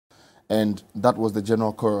and that was the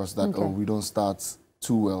general chorus that, oh, we don't start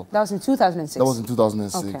too well. That was in 2006? That was in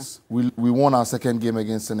 2006. Okay. We won our second game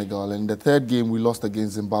against Senegal, and the third game we lost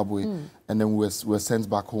against Zimbabwe, and then we were sent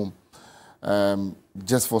back home.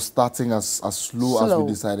 Just for starting as slow as we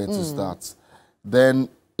decided to start. Then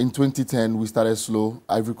in 2010, we started slow.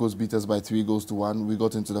 Ivory Coast beat us by 3-1. We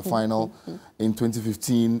got into the final. In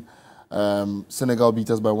 2015, Senegal beat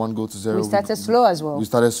us by 1-0. We started slow as well. We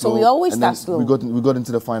started slow. So we always start slow. We got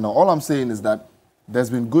into the final. All I'm saying is that there's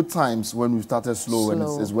been good times when we started slow and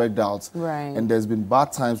it's worked out. Right. And there's been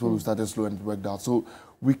bad times when we started slow and it worked out. So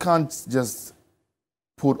we can't just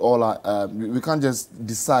put all our, we can't just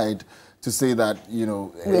decide to say that, you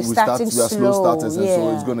know, we are slow starters and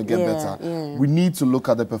so it's going to get better. Yeah. We need to look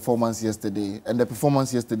at the performance yesterday. And the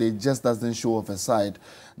performance yesterday just doesn't show off a side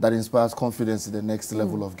that inspires confidence in the next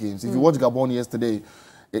level of games. If you watch Gabon yesterday,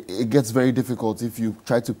 it gets very difficult if you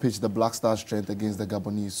try to pitch the Black Stars' strength against the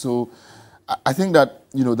Gabonese. So I think that,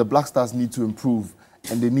 you know, the Black Stars need to improve,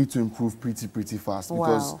 and they need to improve pretty fast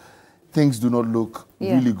because things do not look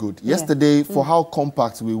really good. Yesterday, for how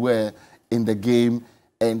compact we were in the game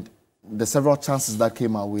and the several chances that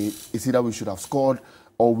came our way, it's either we should have scored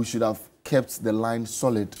or we should have kept the line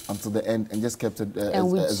solid until the end and just kept it a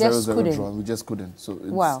 0-0 draw. We just couldn't.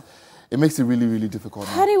 So it makes it really difficult.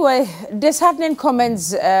 Anyway, disheartening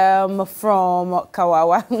comments from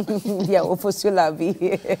Kawawa.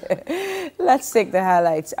 Let's take the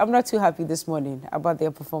highlights. I'm not too happy this morning about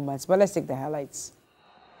their performance, but let's take the highlights.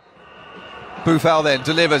 Boufal then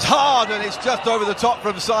delivers hard, and it's just over the top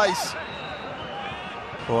from Saiss.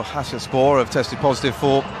 For Hashaspor have tested positive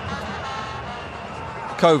for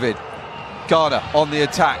COVID. Ghana on the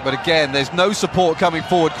attack, but again, there's no support coming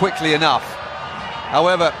forward quickly enough.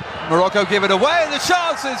 However, Morocco give it away, and the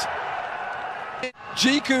chances.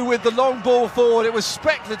 Jiku with the long ball forward. It was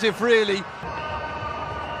speculative, really.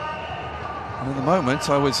 And at the moment,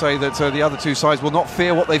 I would say that the other two sides will not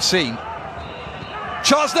fear what they've seen.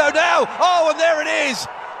 Chance now! Oh, and there it is!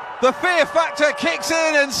 The fear factor kicks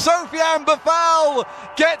in, and Sofiane Boufal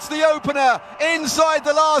gets the opener inside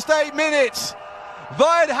the last 8 minutes.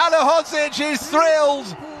 Vahid Halilhodžić is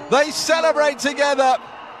thrilled. They celebrate together.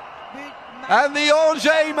 And the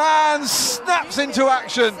Angers man snaps into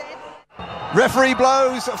action. Referee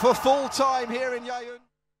blows for full time here in Yaoundé.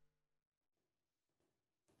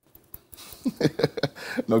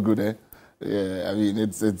 Not good, eh? Yeah, I mean,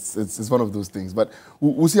 it's one of those things. But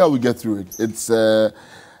we'll see how we get through it. It's, I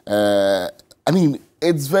mean,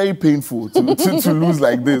 it's very painful to lose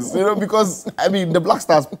like this, you know, because, I mean, the Black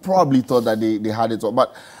Stars probably thought that they had it all.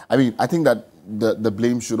 But, I mean, I think that the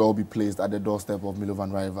blame should all be placed at the doorstep of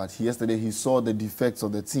Milovan Rajevac. Yesterday, he saw the defects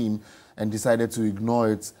of the team and decided to ignore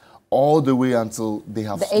it all the way until they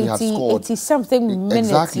had scored. 80-something minutes,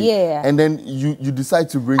 exactly. Yeah. And then you decide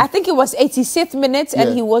to bring... I think it was 86th minutes,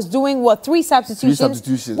 and he was doing, what, 3 substitutions? 3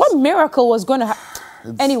 substitutions. What miracle was going to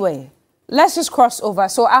happen? Anyway, let's just cross over.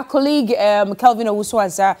 So our colleague, Kelvin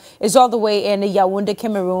Owusu-Azah, is all the way in Yaoundé,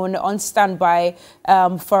 Cameroon, on standby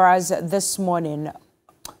for us this morning.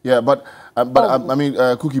 Yeah, but I mean,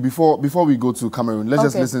 Cookie, before we go to Cameroon, let's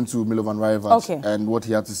just listen to Milovan Rajevac and what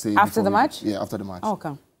he had to say. After the match? Yeah, after the match.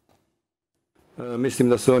 Okay. We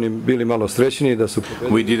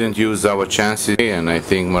didn't use our chances, and I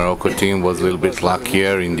think Morocco team was a little bit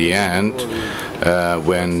luckier in the end.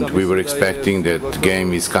 When we were expecting that the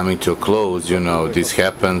game is coming to a close, you know, this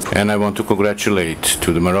happens. And I want to congratulate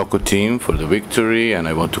to the Morocco team for the victory, and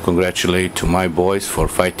I want to congratulate to my boys for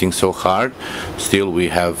fighting so hard. Still, we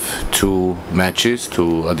have 2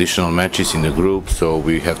 additional matches in the group, so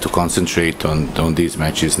we have to concentrate on these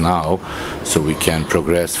matches now, so we can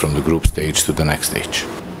progress from the group stage to the next stage.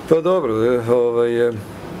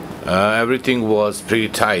 Everything was pretty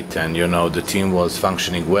tight, and you know, the team was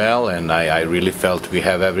functioning well, and I really felt we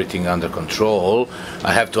have everything under control.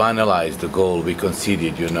 I have to analyze the goal we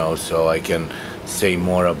conceded, you know, so I can say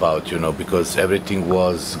more about, you know, because everything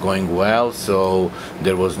was going well, so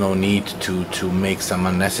there was no need to make some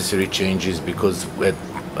unnecessary changes, because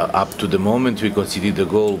up to the moment we conceded the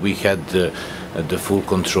goal, we had the full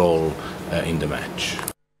control in the match.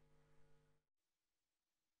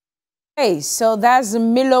 Okay, so that's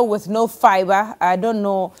Milo with no fiber. I don't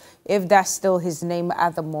know if that's still his name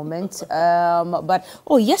at the moment. But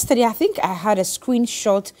yesterday I think I had a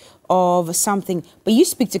screenshot of something. But you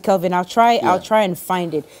speak to Kelvin. I'll try and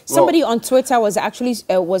find it. Somebody on Twitter was actually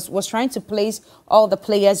was trying to place all the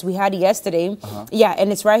players we had yesterday. Yeah,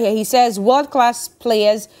 and it's right here. He says world-class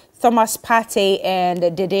players: Thomas Partey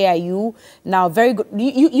and Dede Ayew. Now, very good.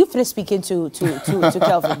 You finished speaking to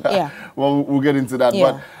Kelvin. Yeah. Well, we'll get into that.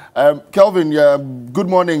 Yeah. But Kelvin, good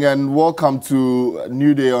morning and welcome to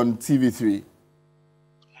New Day on TV3.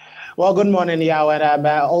 Well, good morning, Yao, and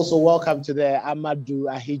also welcome to the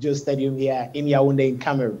Amadou Ahidjo Stadium here in Yaoundé in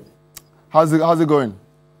Cameroon. How's it going?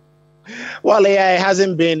 Well, yeah, it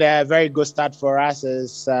hasn't been a very good start for us.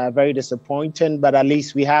 It's very disappointing, but at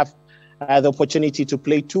least we have the opportunity to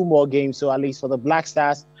play 2 more games. So at least for the Black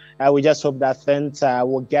Stars, we just hope that things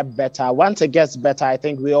will get better. Once it gets better, I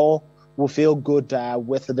think we all will feel good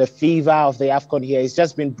with the fever of the AFCON here. It's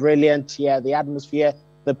just been brilliant here. The atmosphere,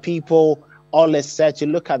 the people, all is set. You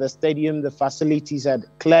look at the stadium, the facilities, and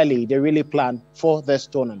clearly they really plan for this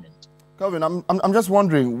tournament. Kelvin, I'm just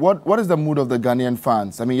wondering, what is the mood of the Ghanaian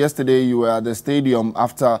fans? I mean, yesterday you were at the stadium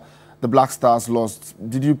after the Black Stars lost.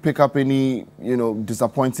 Did you pick up any,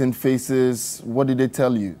 disappointing faces? What did they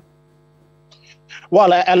tell you?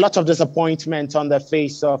 Well, a lot of disappointment on the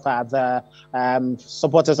face of the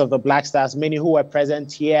supporters of the Black Stars. Many who were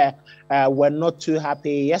present here were not too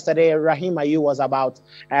happy. Yesterday, Rahim Ayew was about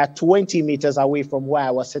 20 meters away from where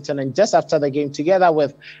I was sitting. And just after the game, together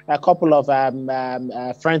with a couple of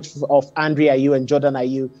friends of Andre Ayew and Jordan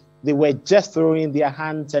Ayew, they were just throwing their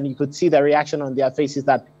hands, and you could see the reaction on their faces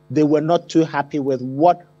that they were not too happy with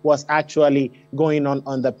what was actually going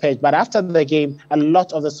on the pitch. But after the game, a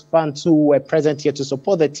lot of the fans who were present here to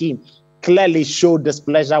support the team clearly showed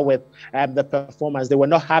displeasure with the performance. They were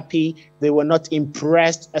not happy. They were not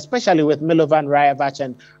impressed, especially with Milovan Rajevac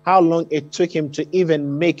and how long it took him to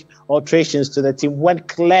even make alterations to the team, when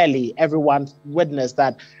clearly everyone witnessed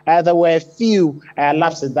that there were a few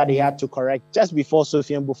lapses that he had to correct just before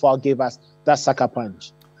Sofiane Boufal gave us that sucker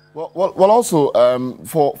punch. Well, also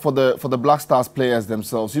for the Black Stars players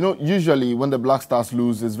themselves, usually when the Black Stars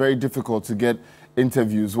lose, it's very difficult to get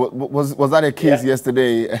interviews. Was that a case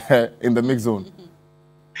yesterday in the mix zone?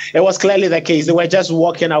 It was clearly the case. They were just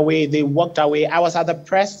walking away. They walked away. I was at the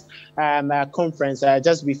press conference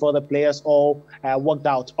just before the players all walked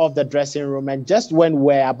out of the dressing room, and just when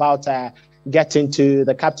we're about getting to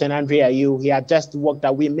the captain, Andre Ayew, he had just walked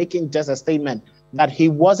away, making just a statement that he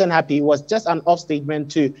wasn't happy. It was just an off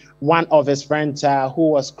statement to one of his friends who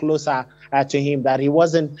was closer to him, that he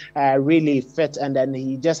wasn't really fit, and then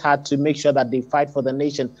he just had to make sure that they fight for the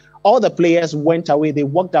nation. All the players went away. They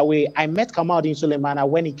walked away. I met Kamaldeen Sulemana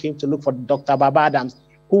when he came to look for Dr. Baba Adams,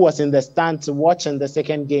 who was in the stands watching the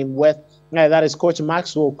second game with that is Coach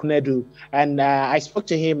Maxwell Kunedu. And I spoke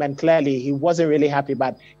to him, and clearly he wasn't really happy,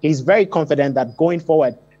 but he's very confident that going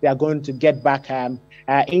forward, they are going to get back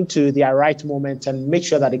into their right moment and make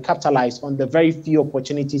sure that they capitalize on the very few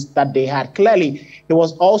opportunities that they had. Clearly, he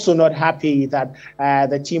was also not happy that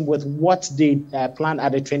the team, with what they planned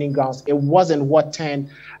at the training grounds, it wasn't what turned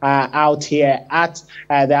out here at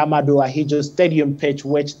the Amadou Ahidjo Stadium pitch,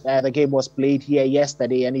 which the game was played here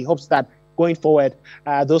yesterday. And he hopes that going forward,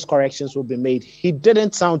 those corrections will be made. He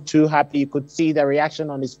didn't sound too happy. You could see the reaction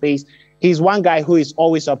on his face. He's one guy who is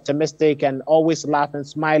always optimistic and always laughing,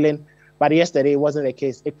 smiling. But yesterday, it wasn't the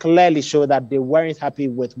case. It clearly showed that they weren't happy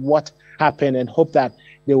with what happened, and hope that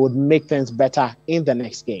they would make things better in the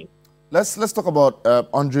next game. Let's talk about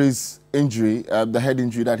Andre's injury, the head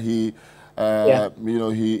injury that he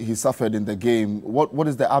suffered in the game. What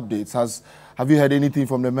is the updates? Have you heard anything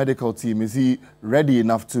from the medical team? Is he ready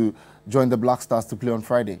enough to join the Black Stars to play on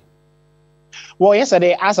Friday? Well,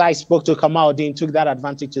 yesterday, as I spoke to Kamaldeen, took that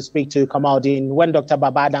advantage to speak to Kamaldeen, when Dr.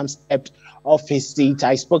 Baba Adams stepped off his seat,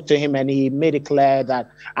 I spoke to him and he made it clear that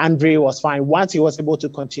Andre was fine. Once he was able to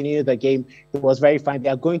continue the game, he was very fine. They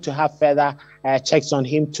are going to have further checks on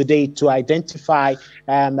him today to identify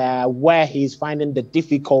where he's finding the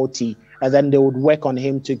difficulty, and then they would work on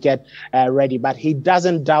him to get ready. But he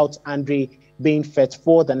doesn't doubt Andre being fit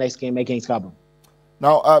for the next game against Gabon.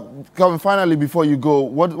 Now, Kelvin, finally, before you go,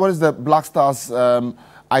 what is the Black Stars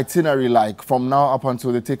itinerary like from now up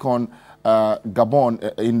until they take on Gabon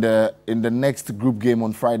in the next group game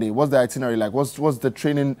on Friday? What's the itinerary like? What's the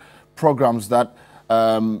training programs that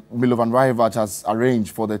Milovan Rajevac has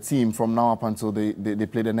arranged for the team from now up until they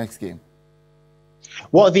play the next game?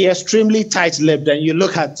 Well, they're extremely tight-lipped, and you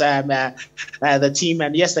look at the team,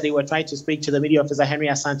 and yesterday we were trying to speak to the media officer, Henry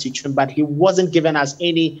Asante, but he wasn't giving us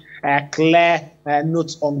any clear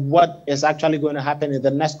notes on what is actually going to happen in the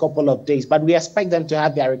next couple of days. But we expect them to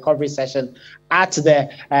have their recovery session at the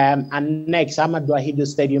annex, Amadou Ahidjo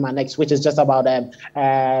Stadium annex, which is just about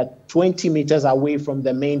 20 meters away from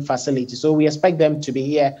the main facility. So we expect them to be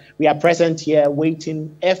here. We are present here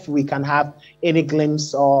waiting if we can have any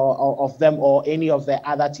glimpse of them or any of the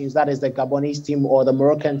other teams, that is the Gabonese team or the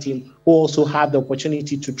Moroccan team, who also have the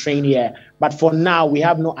opportunity to train here. But for now, we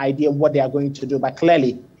have no idea what they are going to do. But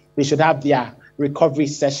clearly, they should have their recovery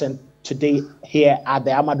session today here at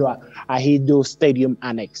the Amadou Ahido Stadium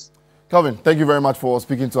Annex. Kelvin, thank you very much for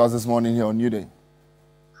speaking to us this morning here on New Day.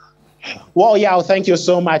 Well, yeah, thank you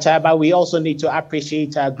so much. But we also need to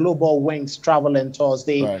appreciate Global Wings Travel and Tours.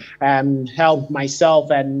 They helped myself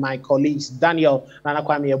and my colleagues, Daniel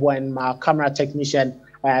Nanakwame and my camera technician,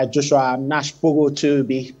 Joshua Nash Pogo, to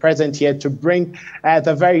be present here to bring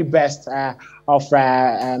the very best of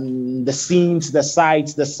the scenes, the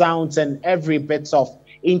sights, the sounds, and every bit of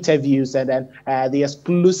interviews, and then the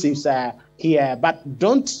exclusives here. But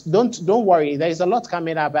don't worry, there is a lot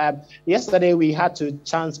coming up. Yesterday we had to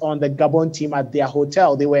chance on the Gabon team at their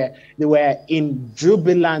hotel. They were in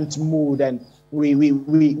jubilant mood, and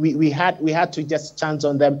we had to just chance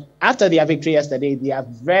on them after their victory yesterday. They are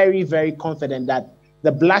very, very confident that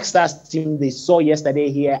the Black Stars team they saw yesterday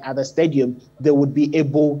here at the stadium, they would be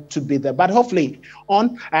able to be there. But hopefully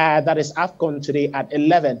on that is AFCON today at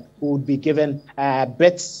 11, we would be given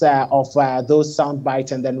bits of those sound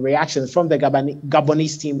bites and then reactions from the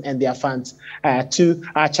Gabonese team and their fans to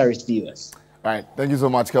our cherished viewers. All right. Thank you so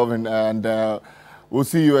much, Kelvin. And we'll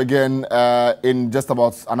see you again in just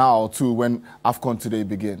about an hour or two when AFCON today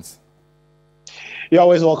begins. You're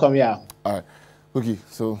always welcome, yeah. All right. Okay,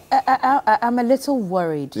 so I'm a little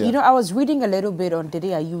worried. Yeah. You know, I was reading a little bit on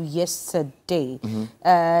Dede Ayew yesterday,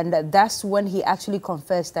 and that's when he actually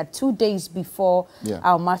confessed that 2 days before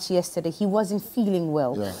our match yesterday, he wasn't feeling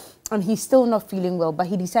well. Yeah. And he's still not feeling well, but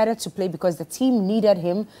he decided to play because the team needed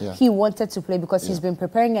him. Yeah. He wanted to play because he's been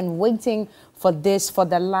preparing and waiting for this for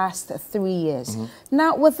the last 3 years.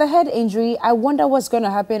 Now, with the head injury, I wonder what's going to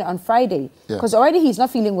happen on Friday. Because already he's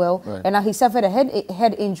not feeling well, and now he suffered a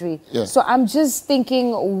head injury. Yeah. So I'm just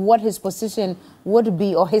thinking what his position would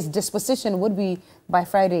be, or his disposition would be by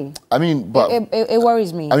Friday. I mean, but it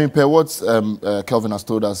worries me. I mean, per what Kelvin has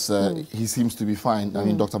told us, he seems to be fine. I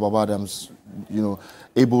mean, Dr. Bob Adams, you know,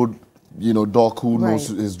 able, you know, doc who knows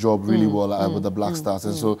his job really well with the Black Stars.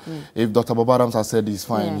 And so if Dr. Bob Adams has said he's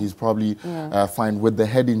fine, he's probably fine with the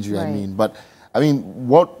head injury, I mean. But, I mean,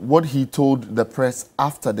 what he told the press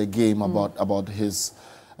after the game about his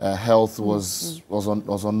health was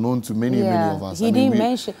unknown to many of us. He didn't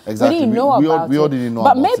mention. Exactly. We didn't know about it. We all didn't know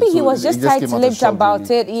but about maybe it. he was just tight-lipped about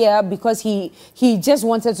it, because he just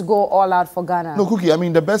wanted to go all out for Ghana. No, Cookie, I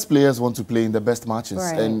mean, the best players want to play in the best matches.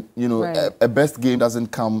 And, you know, a best game doesn't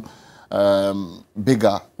come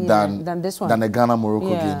bigger than this one, than a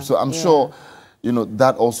Ghana-Morocco game. So I'm sure, you know,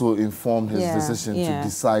 that also informed his decision to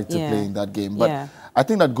decide to play in that game. But I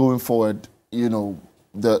think that going forward, you know,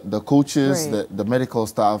 the coaches, the medical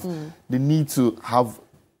staff, they need to have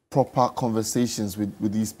proper conversations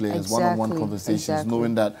with these players, one-on-one conversations,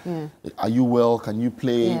 knowing that, are you well, can you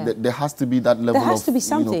play? There has to be that level of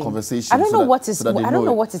you know, conversation. I don't know what is. I don't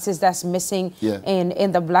know what it is that's missing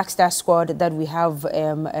in the Black Star squad that we have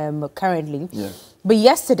currently. But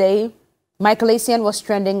yesterday, Michael Essien was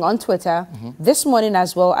trending on Twitter. This morning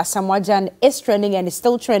as well, Asamoah Gyan is trending and is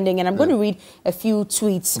still trending. And I'm going to read a few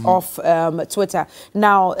tweets off Twitter.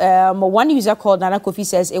 Now, one user called Nana Kofi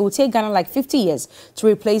says, it will take Ghana like 50 years to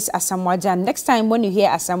replace Asamoah Gyan. Next time when you hear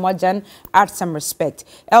Asamoah Gyan, add some respect.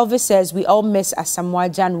 Elvis says, we all miss Asamoah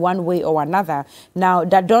Gyan one way or another. Now,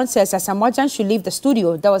 Dadon says, Asamoah Gyan should leave the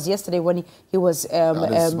studio. That was yesterday when he was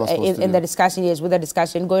in the discussion. Yes, with the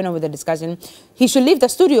discussion, going on with the discussion. He should leave the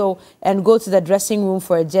studio and go to the dressing room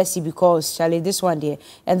for a jersey because, Charlie, this one there.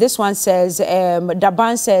 And this one says,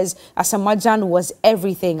 Daban says, Asamoah Gyan was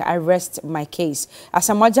everything. I rest my case.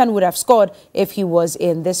 Asamoah Gyan would have scored if he was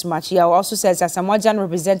in this match. Yao also says, Asamoah Gyan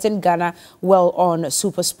representing Ghana well on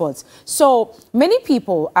Super Sports. So many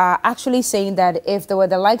people are actually saying that if there were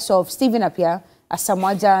the likes of Stephen Appiah,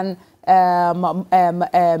 Asamoah Gyan,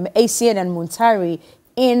 Essien and Muntari,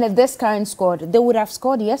 in this current squad, they would have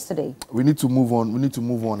scored yesterday. We need to move on. We need to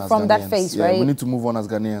move on as from Ghanaians. That phase, right? We need to move on as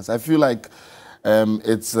Ghanaians. I feel like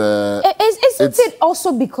it's... Isn't it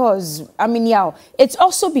also because, I mean, it's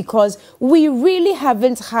also because we really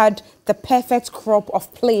haven't had the perfect crop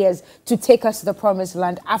of players to take us to the promised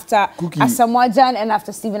land after Asamoah Gyan and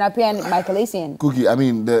after Stephen Appiah and Michael Essien. Cookie, I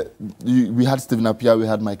mean, we had Stephen Appiah, we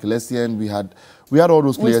had Michael Essien, we had all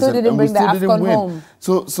those players, and we still didn't win. Home.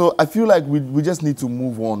 So I feel like we just need to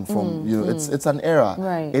move on from, you know, it's an era.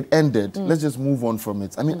 Right. It ended. Let's just move on from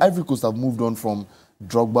it. I mean, Ivory Coast have moved on from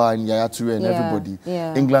Drogba and Yaya Toure and everybody.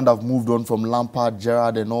 England have moved on from Lampard,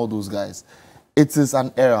 Gerrard and all those guys. It is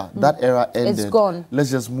an era. That era ended. It's gone. Let's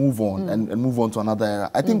just move on and move on to another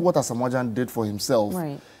era. I think what Asamoah Gyan did for himself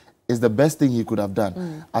is the best thing he could have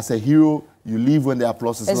done. As a hero, you leave when the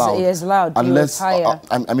applause is loud. It's loud. Unless,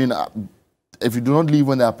 if you do not leave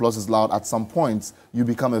when the applause is loud, at some point you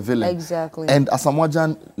become a villain. Exactly. And Asamoah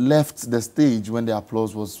Gyan left the stage when the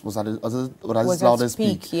applause was at its loudest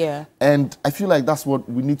peak. Yeah. And I feel like that's what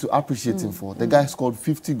we need to appreciate him for. The guy scored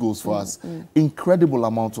 50 goals for us. Incredible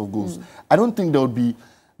amount of goals. I don't think there'll be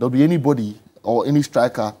anybody or any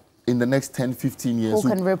striker in the next 10, 15 years who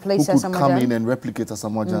could come in and replicate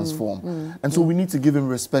Asamoah Gyan's form. And so we need to give him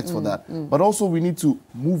respect for that. But also we need to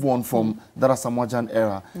move on from that Asamoah Gyan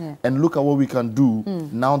era and look at what we can do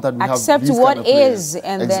now that we accept have these what kind of is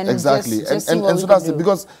and then exactly. Just and so that's it.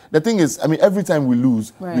 Because the thing is, I mean, every time we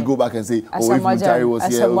lose, we go back and say, oh, if Muntari was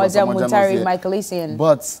here, Asamoah Gyan, Muntari, Michael Essien.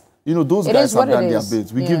 But you know, those guys have done their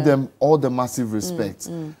bits. We give them all the massive respect.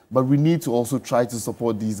 But we need to also try to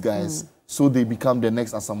support these guys so they become the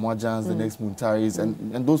next Asamoah Gyans, the next Muntaris,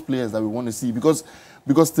 and those players that we want to see. Because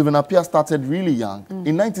Stephen Appiah started really young.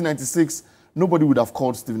 In 1996, nobody would have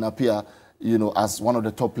called Stephen Appiah, you know, as one of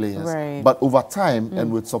the top players. Right. But over time and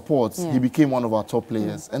with support, he became one of our top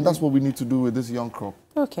players. And that's what we need to do with this young crop.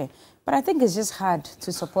 Okay. But I think it's just hard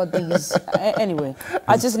to support these. Anyway,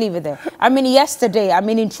 I'll just leave it there. I mean, yesterday,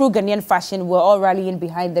 in true Ghanaian fashion, we're all rallying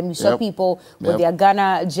behind them. You saw people with their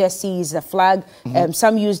Ghana jerseys, the flag.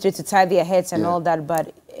 Some used it to tie their heads and all that.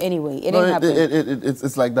 But anyway, it didn't happen.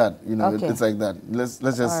 It's like that, you know. Okay. It's like that. Let's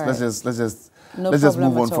just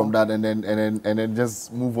move on from that and then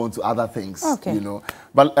just move on to other things. Okay. You know.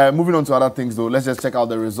 But moving on to other things though, let's just check out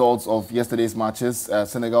the results of yesterday's matches.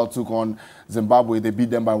 Senegal took on Zimbabwe. They beat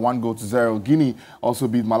them by 1-0. Guinea also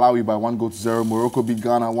beat Malawi by 1-0. Morocco beat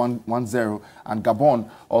Ghana 1-0. And Gabon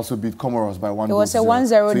also beat Comoros by 1-0. It was a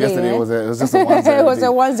 1-0 day. Yesterday it was just a 1-0 day. It was a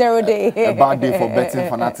 1-0 day. A bad day for betting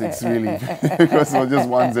fanatics, really, because it was just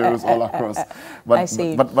 1-0s all across. But I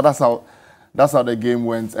see. But that's how the game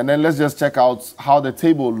went. And then let's just check out how the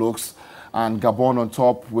table looks. And Gabon on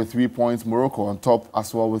top with 3 points. Morocco on top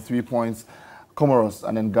as well with 3 points. Comoros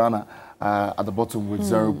and then Ghana at the bottom with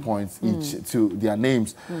 0 points each to their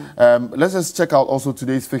names. Let's just check out also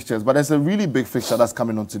today's fixtures. But there's a really big fixture that's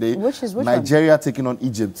coming on today. Which Nigeria taking on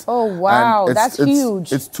Egypt. Oh, wow. That's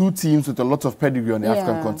huge. It's two teams with a lot of pedigree on the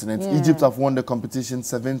African continent. Egypt have won the competition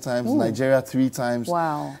 7 times. Nigeria 3 times.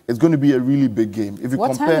 Wow. It's going to be a really big game. If you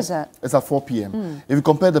What time is that? It's at 4 p.m. If you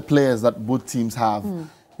compare the players that both teams have,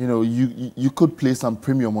 you know, you could play some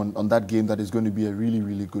premium on that game. That is going to be a really,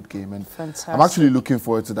 really good game. And fantastic. I'm actually looking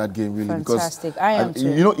forward to that game, really. Fantastic. Because I am too.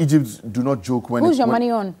 You know, Egypt do not joke when... Who's your money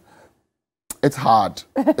on? It's hard.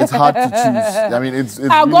 It's hard to choose. I mean, it's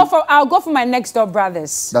I'll go for my next door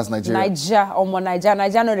brothers. That's Nigeria.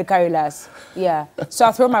 Nigeria no the carry last. Yeah. So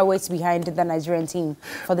I'll throw my weight behind the Nigerian team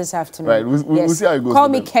for this afternoon. Right. We'll see how it goes. Call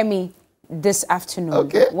me Kemi this afternoon.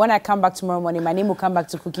 Okay. When I come back tomorrow morning, my name will come back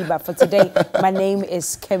to Cookie, but for today, my name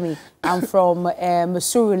is Kemi. I'm from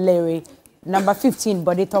Surulere, number 15,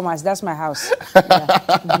 Body Thomas. That's my house.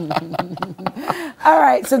 All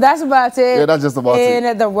right, so that's about it. Yeah, that's just about it.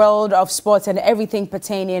 In the world of sports and everything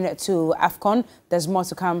pertaining to AFCON, there's more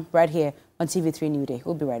to come right here on TV3 New Day.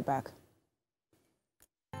 We'll be right back.